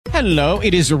Hello,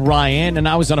 it is Ryan, and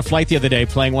I was on a flight the other day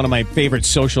playing one of my favorite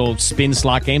social spin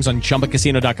slot games on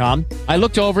ChumbaCasino.com. I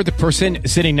looked over at the person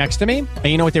sitting next to me, and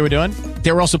you know what they were doing?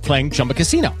 They were also playing Chumba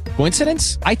Casino.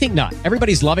 Coincidence? I think not.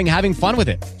 Everybody's loving having fun with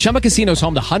it. Chumba Casino is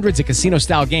home to hundreds of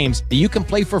casino-style games that you can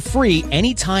play for free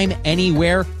anytime,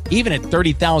 anywhere, even at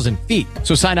 30,000 feet.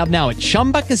 So sign up now at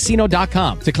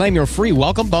ChumbaCasino.com to claim your free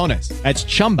welcome bonus. That's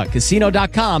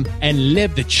ChumbaCasino.com and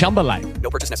live the Chumba life.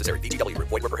 No purchase necessary. VGW.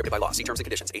 Void were prohibited by law. See terms and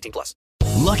conditions. 18+.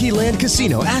 Lucky Land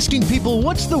Casino, asking people,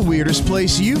 what's the weirdest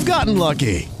place you've gotten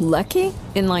lucky? Lucky?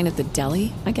 In line at the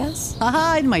deli, I guess?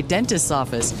 Aha, in my dentist's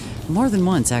office. More than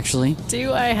once, actually.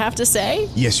 Do I have to say?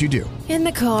 Yes, you do. In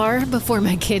the car before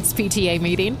my kids' PTA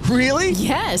meeting. Really?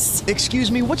 Yes. Excuse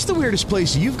me, what's the weirdest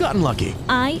place you've gotten lucky?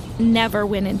 I never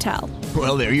win and tell.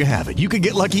 Well, there you have it. You can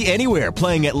get lucky anywhere,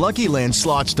 playing at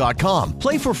LuckyLandSlots.com.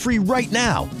 Play for free right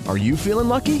now. Are you feeling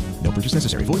lucky? No purchase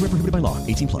necessary. Void where prohibited by law.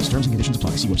 18+. Terms and conditions apply.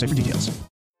 See website for details.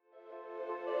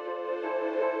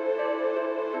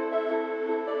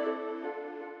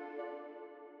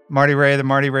 Marty Ray, the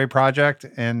Marty Ray Project,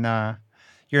 and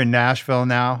you're in Nashville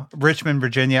now, Richmond,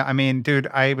 Virginia. I mean, dude,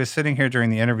 I was sitting here during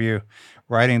the interview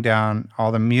writing down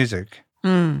all the music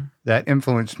that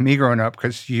influenced me growing up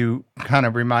because you kind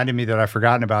of reminded me that I've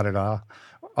forgotten about it all,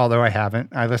 although I haven't.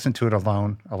 I listen to it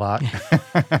alone a lot.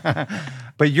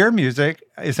 But your music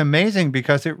is amazing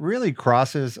because it really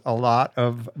crosses a lot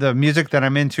of the music that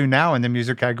I'm into now and the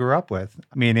music I grew up with,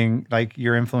 meaning like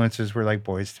your influences were like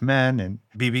Boyz II Men and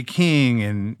B.B. King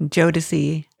and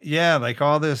Jodeci. Yeah, like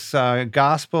all this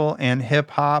gospel and hip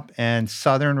hop and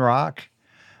Southern rock.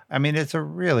 I mean, it's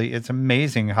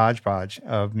amazing hodgepodge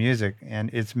of music, and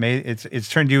it's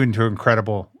turned you into an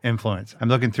incredible influence. I'm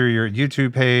looking through your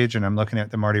YouTube page, and I'm looking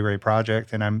at the Marty Ray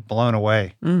Project, and I'm blown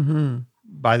away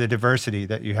by the diversity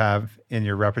that you have in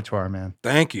your repertoire, man.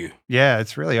 Thank you. Yeah,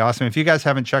 it's really awesome. If you guys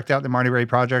haven't checked out the Marty Ray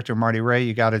Project or Marty Ray,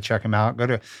 you got to check him out. Go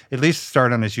to at least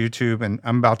start on his YouTube, and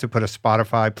I'm about to put a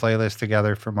Spotify playlist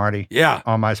together for Marty. Yeah,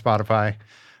 on my Spotify.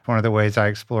 One of the ways I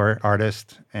explore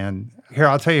artists. And here,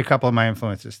 I'll tell you a couple of my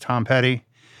influences. Tom Petty,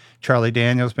 Charlie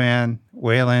Daniels Band,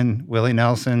 Waylon, Willie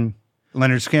Nelson,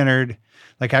 Leonard Skinner.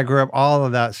 Like I grew up, all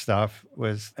of that stuff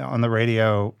was on the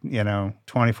radio,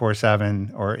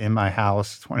 24/7 or in my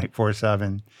house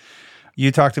 24/7.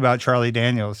 You talked about Charlie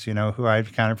Daniels, who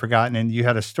I've kind of forgotten, and you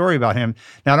had a story about him.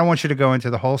 Now, I don't want you to go into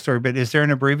the whole story, but is there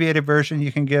an abbreviated version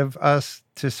you can give us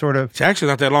to sort of... It's actually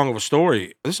not that long of a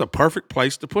story. This is a perfect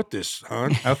place to put this,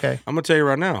 hon. Okay. I'm going to tell you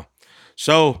right now.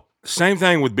 So, same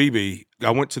thing with BB.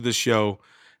 I went to this show.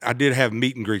 I did have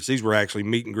meet and greets. These were actually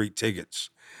meet and greet tickets.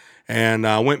 And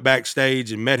I went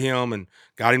backstage and met him and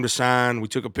got him to sign. We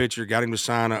took a picture, got him to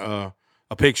sign a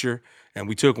picture, and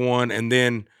we took one, and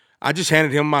then I just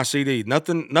handed him my CD.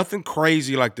 Nothing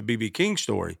crazy like the B.B. King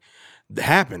story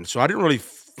happened, so I didn't really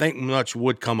think much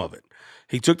would come of it.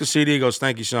 He took the CD, he goes,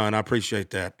 "Thank you, son, I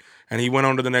appreciate that." And he went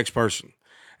on to the next person.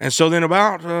 And so then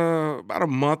about a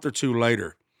month or two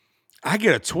later, I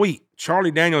get a tweet.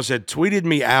 Charlie Daniels had tweeted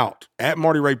me out at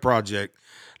Marty Ray Project,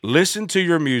 "Listen to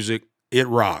your music, it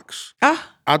rocks."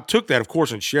 I took that, of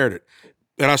course, and shared it.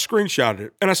 And I screenshotted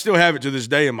it. And I still have it to this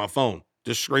day in my phone,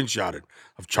 just screenshotted,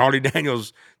 of Charlie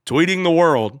Daniels tweeting the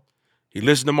world, he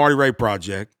listened to Marty Ray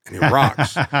Project, and it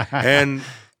rocks. And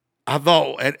I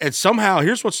thought, and somehow,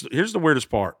 here's the weirdest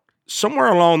part. Somewhere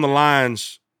along the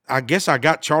lines, I guess I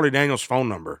got Charlie Daniels' phone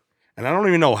number, and I don't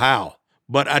even know how,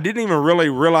 but I didn't even really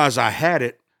realize I had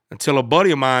it until a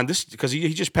buddy of mine, because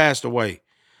he just passed away.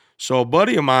 So a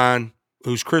buddy of mine,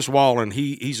 who's Chris Wallen,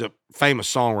 he's a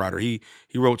famous songwriter.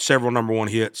 He wrote several #1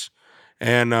 hits,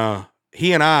 and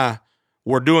he and I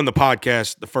were doing the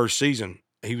podcast the first season.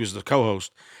 He was the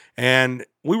co-host. And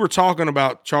we were talking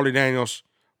about Charlie Daniels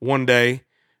one day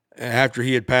after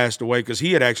he had passed away, because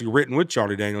he had actually written with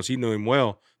Charlie Daniels. He knew him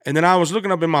well. And then I was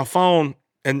looking up in my phone,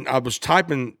 and I was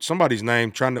typing somebody's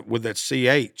name with that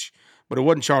CH, but it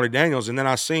wasn't Charlie Daniels. And then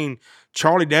I seen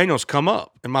Charlie Daniels come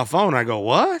up in my phone. I go,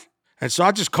 "What?" And so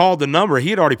I just called the number. He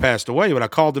had already passed away, but I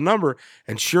called the number,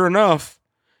 and sure enough,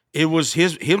 it was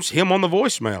him on the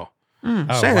voicemail. Saying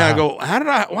that, I go,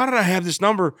 why did I have this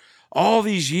number all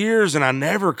these years and I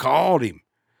never called him?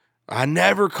 I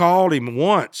never called him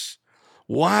once.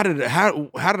 How did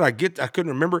I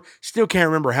couldn't remember. Still can't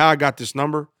remember how I got this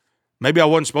number. Maybe I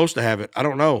wasn't supposed to have it. I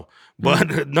don't know.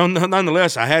 But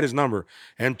nonetheless, I had his number.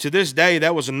 And to this day,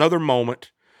 that was another moment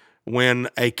when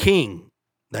a king,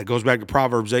 that goes back to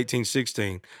Proverbs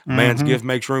 18:16, a man's gift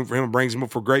makes room for him and brings him up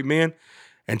for great men.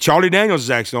 And Charlie Daniels is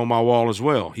actually on my wall as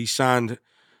well. He signed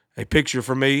a picture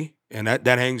for me, and that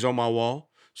hangs on my wall.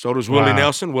 So does Willie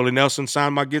Nelson. Willie Nelson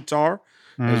signed my guitar,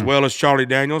 as well as Charlie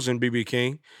Daniels and B.B.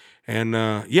 King. And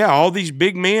all these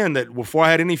big men that before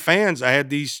I had any fans, I had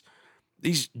these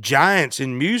giants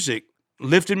in music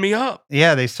lifted me up.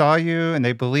 Yeah, they saw you and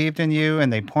they believed in you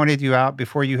and they pointed you out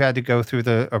before you had to go through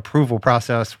the approval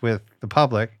process with the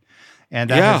public. And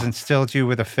that has instilled you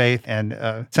with a faith and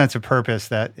a sense of purpose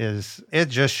it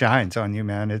just shines on you,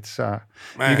 man. It's, Man,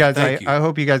 you guys, thank you. I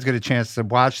hope you guys get a chance to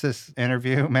watch this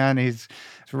interview, man. He's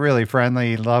really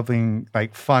friendly, loving,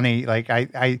 like funny. Like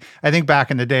I think back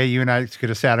in the day, you and I could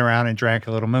have sat around and drank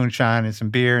a little moonshine and some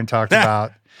beer and talked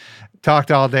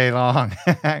all day long.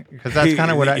 Because that's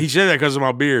kind of what he said that because of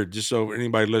my beard, just so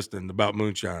anybody listening about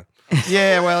moonshine.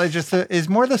 Yeah, well, it just is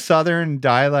more the Southern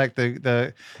dialect.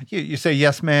 You say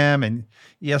yes, ma'am, and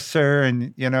yes, sir,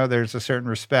 and there's a certain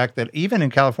respect that even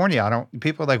in California,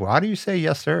 people are like, well, how do you say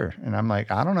yes, sir? And I'm like,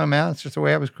 I don't know, man. It's just the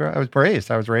way I was raised.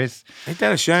 I was raised. Ain't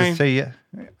that a shame? To say yeah.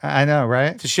 I know,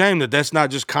 right? It's a shame that's not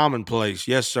just commonplace.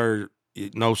 Yes, sir.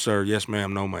 No, sir. Yes,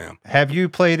 ma'am. No, ma'am. Have you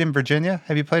played in Virginia?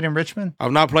 Have you played in Richmond?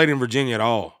 I've not played in Virginia at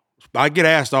all. I get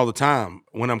asked all the time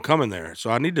when I'm coming there, so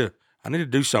I need to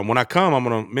do something. When I come, I'm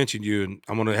going to mention you, and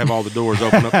I'm going to have all the doors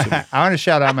open up to me. I want to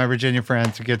shout out my Virginia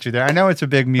friends to get you there. I know it's a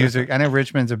big music. I know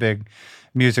Richmond's a big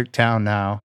music town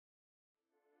now.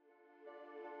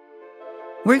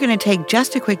 We're going to take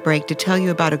just a quick break to tell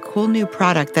you about a cool new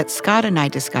product that Scott and I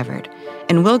discovered,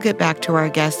 and we'll get back to our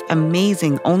guest's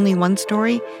amazing Only One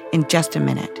story in just a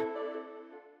minute.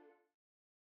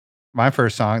 My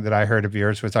first song that I heard of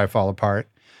yours was I Fall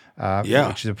Apart,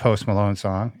 which is a Post Malone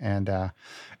song. And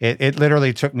it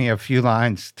literally took me a few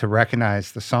lines to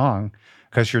recognize the song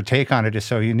because your take on it is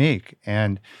so unique.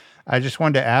 And I just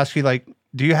wanted to ask you,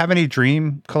 do you have any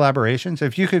dream collaborations?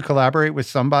 If you could collaborate with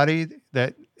somebody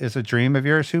that is a dream of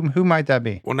yours, who might that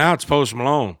be? Well, now it's Post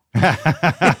Malone.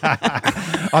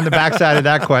 On the backside of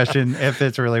that question, it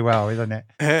fits really well, isn't it?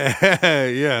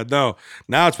 Yeah, no.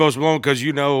 Now it's Post Malone because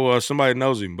somebody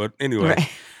knows him. But anyway. Right.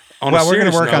 Well, we're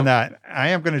going to work on that. I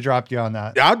am going to drop you on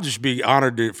that. I'd just be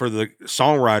honored for the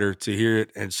songwriter to hear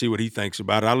it and see what he thinks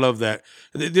about it. I love that.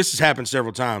 This has happened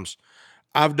several times.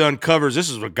 I've done covers. This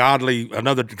is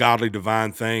another godly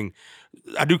divine thing.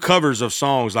 I do covers of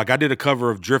songs. Like I did a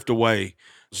cover of Drift Away.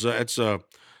 It's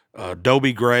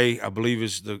Dobie Gray, I believe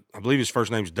his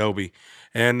first name's Dobie,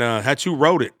 and that's who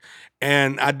wrote it.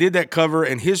 And I did that cover,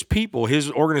 and his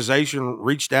organization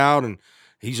reached out, and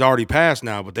he's already passed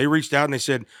now, but they reached out and they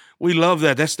said, "We love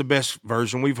that. That's the best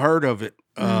version we've heard of it.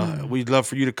 We'd love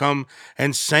for you to come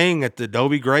and sing at the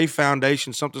Dobie Gray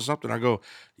Foundation, something." I go,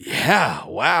 "Yeah,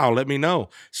 wow, let me know."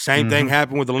 Same thing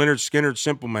happened with the Leonard Skinner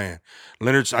Simple Man.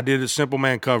 I did a Simple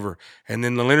Man cover, and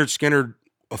then the Leonard Skinner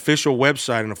official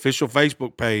website and official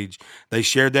Facebook page, they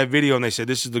shared that video and they said,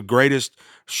 "This is the greatest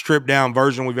stripped down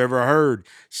version we've ever heard."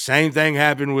 Same thing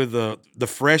happened with the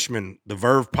Freshman, the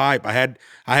Verve Pipe. I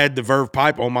had the Verve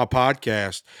Pipe on my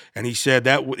podcast, and he said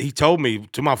he told me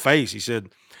to my face, he said,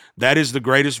 "That is the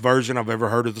greatest version I've ever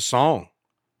heard of the song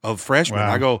of Freshman."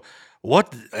 Wow. I go,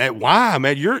 "What? Why,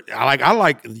 man? I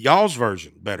like y'all's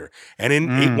version better." And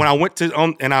then when I went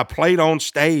and I played on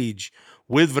stage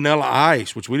with Vanilla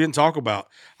Ice, which we didn't talk about.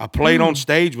 I played on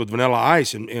stage with Vanilla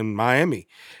Ice in Miami.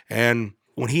 And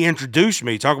when he introduced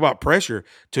me, talk about pressure,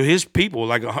 to his people,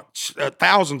 like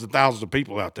thousands and thousands of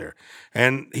people out there.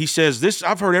 And he says,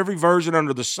 I've heard every version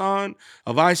under the sun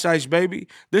of Ice Ice Baby.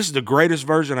 This is the greatest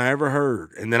version I ever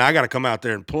heard. And then I got to come out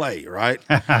there and play, right?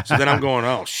 So then I'm going,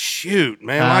 oh, shoot,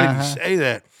 man, why did he say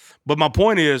that? But my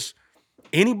point is,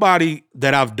 anybody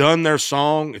that I've done their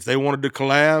song, if they wanted to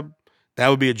collab, that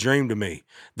would be a dream to me.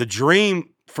 The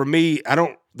dream for me,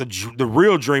 the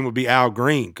real dream would be Al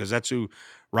Green, because that's who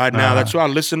that's who I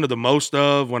listen to the most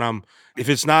of if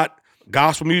it's not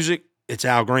gospel music, it's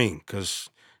Al Green, because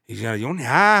he's got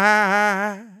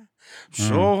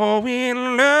so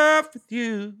in love with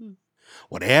you,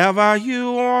 whatever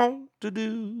you want to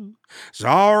do, it's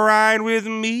all right with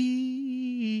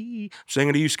me. I'm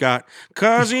singing to you, Scott,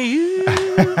 because of you.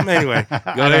 Anyway, go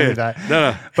ahead.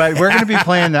 No. But we're going to be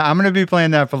playing that. I'm going to be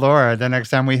playing that for Laura the next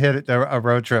time we hit a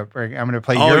road trip. I'm going to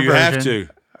play your version. Oh, you have to.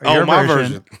 Oh, my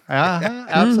version.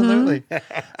 Absolutely.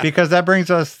 Because that brings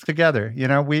us together.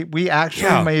 We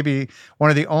actually may be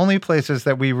one of the only places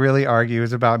that we really argue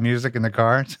is about music in the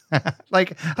car. I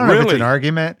don't know if it's an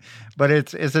argument, but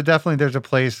it's definitely, there's a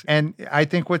place. And I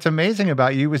think what's amazing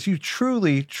about you is you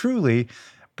truly, truly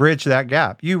bridge that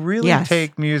gap. You really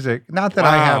take music, not that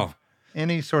I have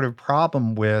any sort of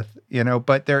problem with,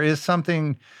 but there is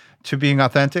something to being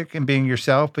authentic and being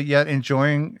yourself, but yet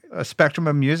enjoying a spectrum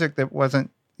of music that wasn't,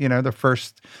 the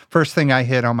first thing I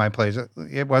hit on my plays.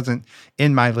 It wasn't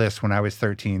in my list when I was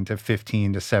 13 to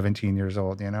 15 to 17 years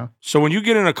old, So when you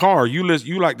get in a car, you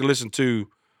like to listen to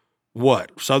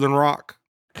What? Southern rock?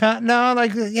 No,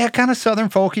 kind of Southern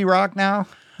folky rock now.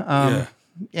 Yeah.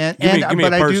 And Give me a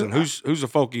but person. I do, Who's a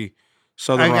folky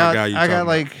Southern rock guy you I got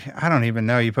talking I don't even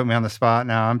know. You put me on the spot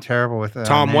now. I'm terrible with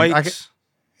Tom names. Waits?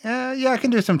 Yeah, I can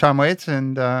do some Tom Waits,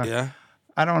 and Yeah.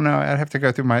 I don't know. I'd have to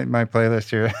go through my playlist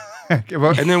here.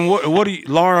 And then what do you,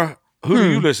 Laura, who do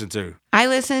you listen to? I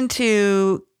listen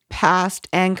to past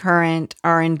and current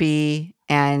R&B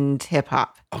and hip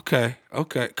hop. Okay.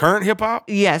 Current hip hop?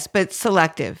 Yes, but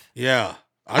selective. Yeah.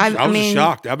 I was just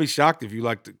shocked. I'd be shocked if you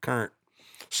liked the current.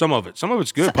 Some of it. Some of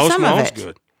it's good. Post Malone's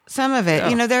good. Some of it.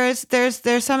 Yeah.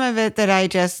 There's some of it that I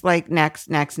just like next.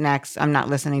 I'm not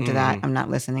listening to that. I'm not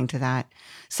listening to that.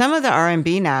 Some of the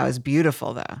R&B now is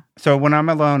beautiful though. So when I'm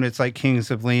alone, it's like Kings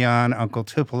of Leon, Uncle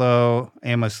Tupelo,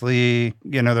 Amos Lee,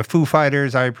 the Foo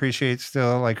Fighters I appreciate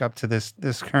still, like up to this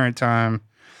current time.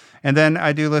 And then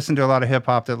I do listen to a lot of hip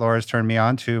hop that Laura's turned me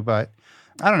on to, but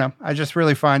I don't know. I just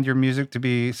really find your music to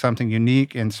be something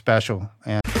unique and special.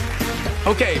 And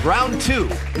Okay, round 2.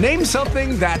 Name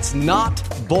something that's not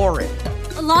boring.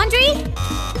 A laundry?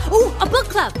 Ooh, a book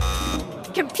club.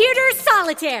 Computer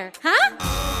solitaire, huh?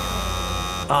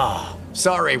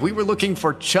 Sorry, we were looking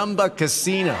for Chumba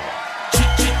Casino.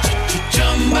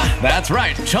 That's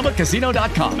right.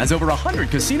 ChumbaCasino.com has over 100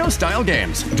 casino-style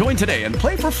games. Join today and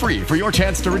play for free for your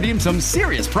chance to redeem some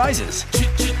serious prizes.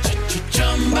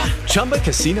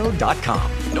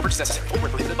 ChumbaCasino.com. No purchase necessary. Void where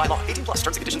prohibited by law. 18+ terms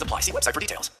and conditions apply. See website for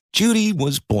details. Judy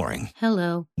was boring.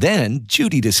 Hello. Then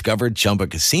Judy discovered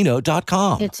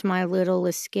ChumbaCasino.com. It's my little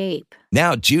escape.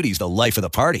 Now Judy's the life of the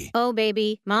party. Oh,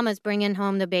 baby, mama's bringing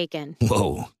home the bacon.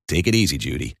 Whoa, take it easy,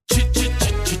 Judy.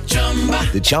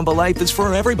 The Chumba life is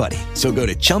for everybody. So go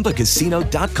to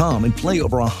ChumbaCasino.com and play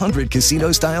over 100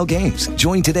 casino-style games.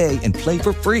 Join today and play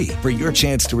for free for your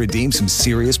chance to redeem some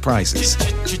serious prizes.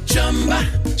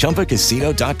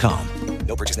 ChumbaCasino.com.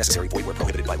 No purchase necessary. Void where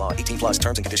prohibited by law. 18+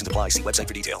 terms and conditions apply. See website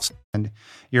for details. And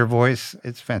your voice,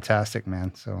 it's fantastic,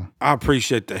 man. So I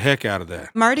appreciate the heck out of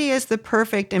that. Marty is the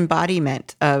perfect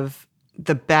embodiment of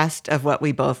the best of what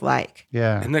we both like.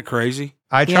 yeah. Isn't that crazy?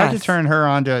 I tried to Yes. turn her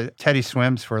on to Teddy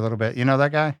Swims for a little bit. You know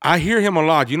that guy? I hear him a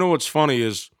lot. You know what's funny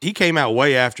is he came out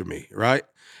way after me, right?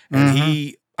 And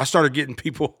I started getting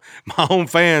people, my own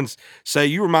fans, say,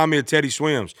 "You remind me of Teddy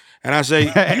Swims." And I say,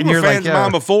 And "You you're were like, fans of "Yo."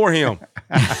 mine before him."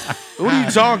 What are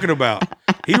you talking about?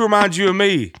 He reminds you of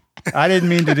me. I didn't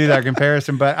mean to do that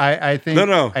comparison, but I think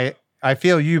No. I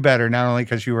feel you better, not only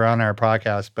because you were on our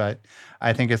podcast, but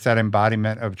I think it's that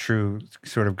embodiment of true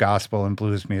sort of gospel and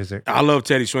blues music. I love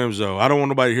Teddy Swims, though. I don't want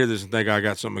nobody to hear this and think I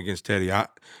got something against Teddy.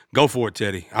 Go for it,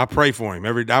 Teddy. I pray for him.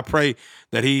 I pray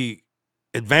that he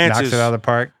advances. Knocks it out of the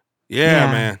park.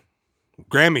 Yeah, man.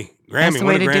 Grammy. That's the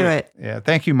way to do it. Yeah.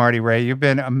 Thank you, Marty Ray. You've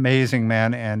been amazing,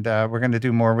 man. And we're going to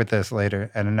do more with this later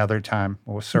at another time.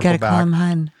 We'll circle Gotta back. call him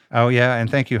hun. Oh, yeah. And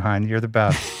thank you, hon. You're the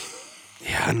best.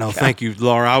 Yeah, I know. Thank you,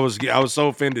 Laura. I was so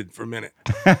offended for a minute.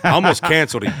 I almost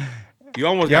canceled him. You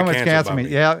almost canceled by me.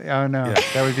 Yeah. Oh, no. Yeah.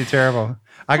 That would be terrible.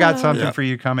 I got something for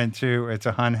you coming, too. It's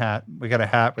a hun hat. We got a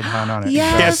hat with hun on it.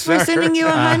 Yes, we're sir. sending you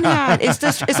a hun hat. It's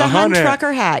a hun hat.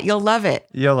 trucker hat. You'll love it.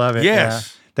 You'll love it.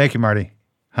 Yes. Yeah. Thank you, Marty.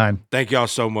 Hun. Thank y'all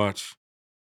so much.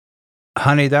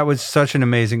 Honey, that was such an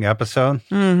amazing episode.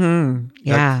 Mm-hmm.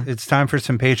 Yeah. It's time for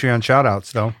some Patreon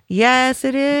shout-outs, though. Yes,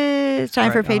 it is.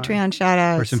 Time for Patreon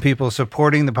shout-outs. For some people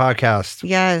supporting the podcast.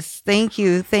 Yes. Thank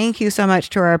you. Thank you so much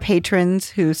to our patrons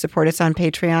who support us on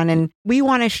Patreon. And we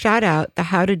want to shout out the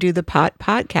How to Do the Pot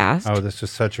podcast. Oh, this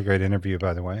was such a great interview,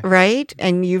 by the way. Right?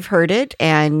 And you've heard it.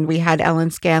 And we had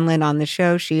Ellen Scanlon on the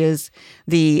show. She is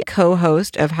the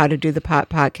co-host of How to Do the Pot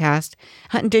podcast.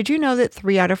 Did you know that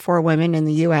 3 out of 4 women in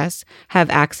the U.S. have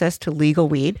access to legal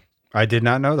weed? I did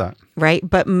not know that. Right?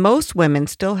 But most women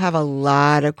still have a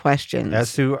lot of questions.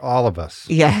 As do all of us.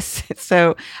 Yes.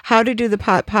 So How to Do the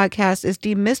Pot podcast is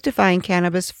demystifying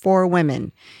cannabis for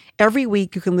women. Every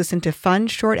week, you can listen to fun,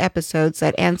 short episodes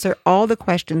that answer all the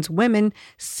questions women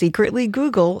secretly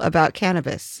Google about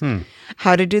cannabis.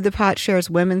 How to Do the Pot shares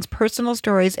women's personal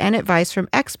stories and advice from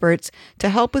experts to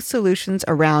help with solutions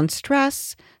around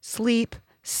stress, sleep,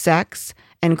 sex,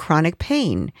 and chronic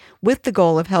pain, with the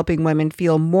goal of helping women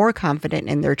feel more confident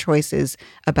in their choices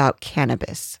about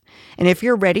cannabis. And if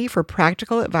you're ready for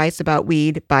practical advice about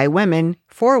weed by women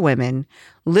for women,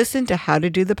 listen to How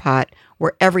to Do the Pot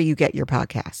wherever you get your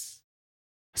podcasts.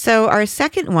 So our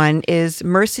second one is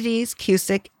Mercedes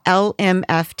Cusick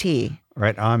LMFT.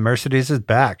 Right on. Mercedes is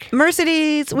back.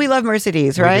 Mercedes, we love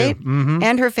Mercedes, right? Mm-hmm.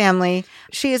 And her family.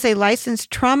 She is a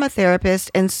licensed trauma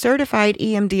therapist and certified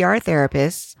EMDR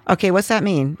therapist. Okay, what's that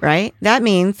mean, right? That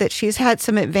means that she's had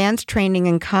some advanced training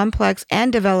in complex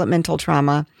and developmental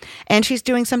trauma, and she's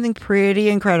doing something pretty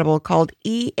incredible called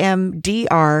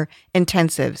EMDR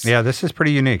intensives. Yeah, this is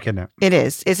pretty unique, isn't it? It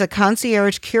is. It's a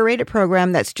concierge curated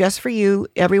program that's just for you,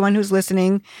 everyone who's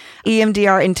listening.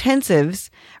 EMDR intensives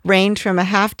range from a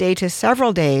half day to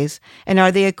several days and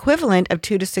are the equivalent of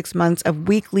 2 to 6 months of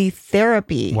weekly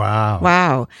therapy.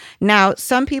 Wow. Now,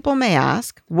 some people may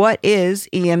ask, what is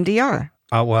EMDR?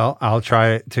 Well, I'll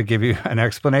try to give you an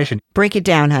explanation. Break it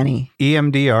down, honey.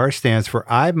 EMDR stands for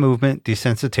eye movement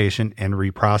desensitization and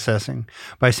reprocessing.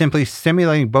 By simply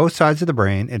stimulating both sides of the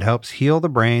brain, it helps heal the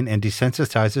brain and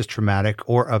desensitizes traumatic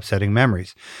or upsetting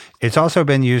memories. It's also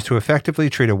been used to effectively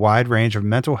treat a wide range of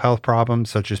mental health problems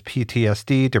such as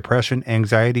PTSD, depression,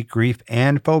 anxiety, grief,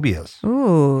 and phobias.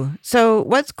 Ooh. So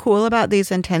what's cool about these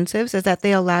intensives is that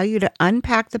they allow you to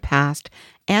unpack the past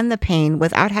and the pain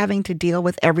without having to deal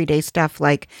with everyday stuff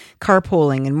like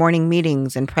carpooling and morning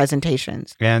meetings and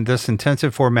presentations. And this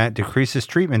intensive format decreases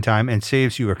treatment time and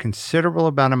saves you a considerable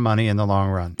amount of money in the long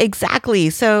run.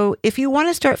 Exactly. So if you want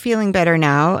to start feeling better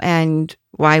now, and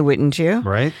why wouldn't you?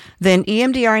 Right. Then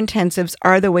EMDR intensives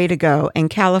are the way to go. And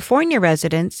California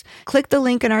residents, click the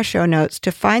link in our show notes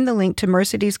to find the link to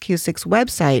Mercedes Cusick's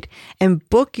website and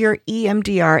book your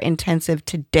EMDR intensive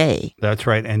today. That's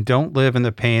right. And don't live in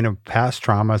the pain of past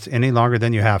traumas any longer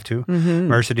than you have to.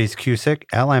 Mercedes Cusick,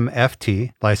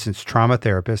 LMFT, licensed trauma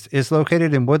therapist, is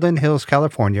located in Woodland Hills,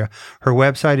 California. Her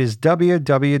website is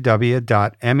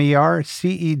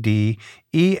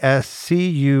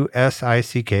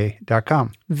www.mercedesusick.com.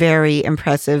 Very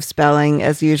impressive spelling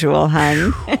as usual,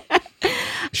 hun.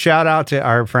 Shout out to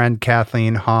our friend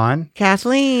Kathleen Hahn.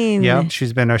 Kathleen. Yep,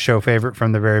 she's been a show favorite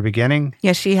from the very beginning.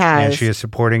 Yes, she has. And she is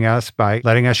supporting us by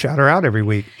letting us shout her out every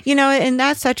week. You know, and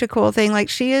that's such a cool thing. Like,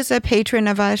 she is a patron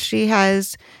of us. She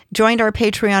has joined our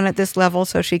Patreon at this level,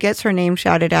 so she gets her name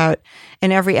shouted out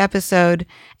in every episode.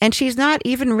 And she's not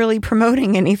even really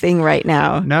promoting anything right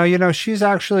now. No, you know, she's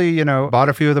actually, bought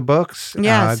a few of the books,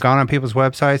 yes. Gone on people's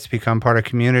websites, become part of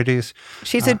communities.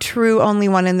 She's a true only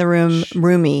one in the room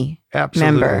roomie.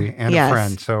 Absolutely. Member. And yes. a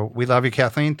friend. So we love you,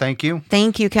 Kathleen. Thank you.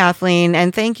 Thank you, Kathleen.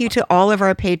 And thank you to all of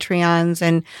our Patreons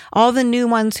and all the new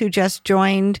ones who just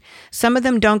joined. Some of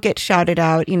them don't get shouted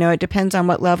out. It depends on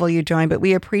what level you join, but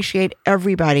we appreciate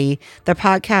everybody. The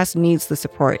podcast needs the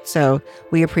support. So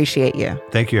we appreciate you.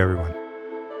 Thank you, everyone.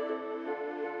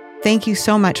 Thank you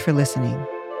so much for listening.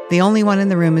 The Only One in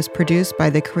the Room is produced by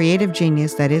the creative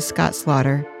genius that is Scott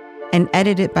Slaughter and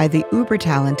edited by the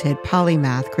uber-talented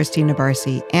polymath Christina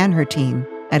Barcy and her team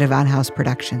at Avant House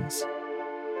Productions.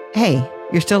 Hey,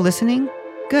 you're still listening?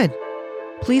 Good.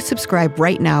 Please subscribe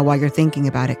right now while you're thinking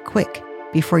about it, quick,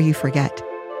 before you forget.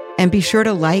 And be sure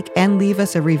to like and leave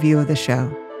us a review of the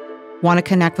show. Want to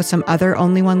connect with some other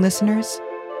Only One listeners?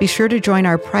 Be sure to join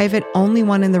our private Only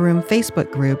One in the Room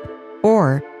Facebook group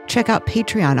or check out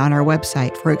Patreon on our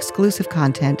website for exclusive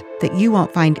content that you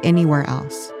won't find anywhere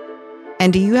else.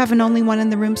 And do you have an Only One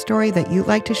in the Room story that you'd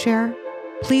like to share?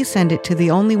 Please send it to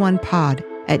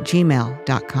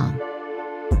theonlyonepod@gmail.com.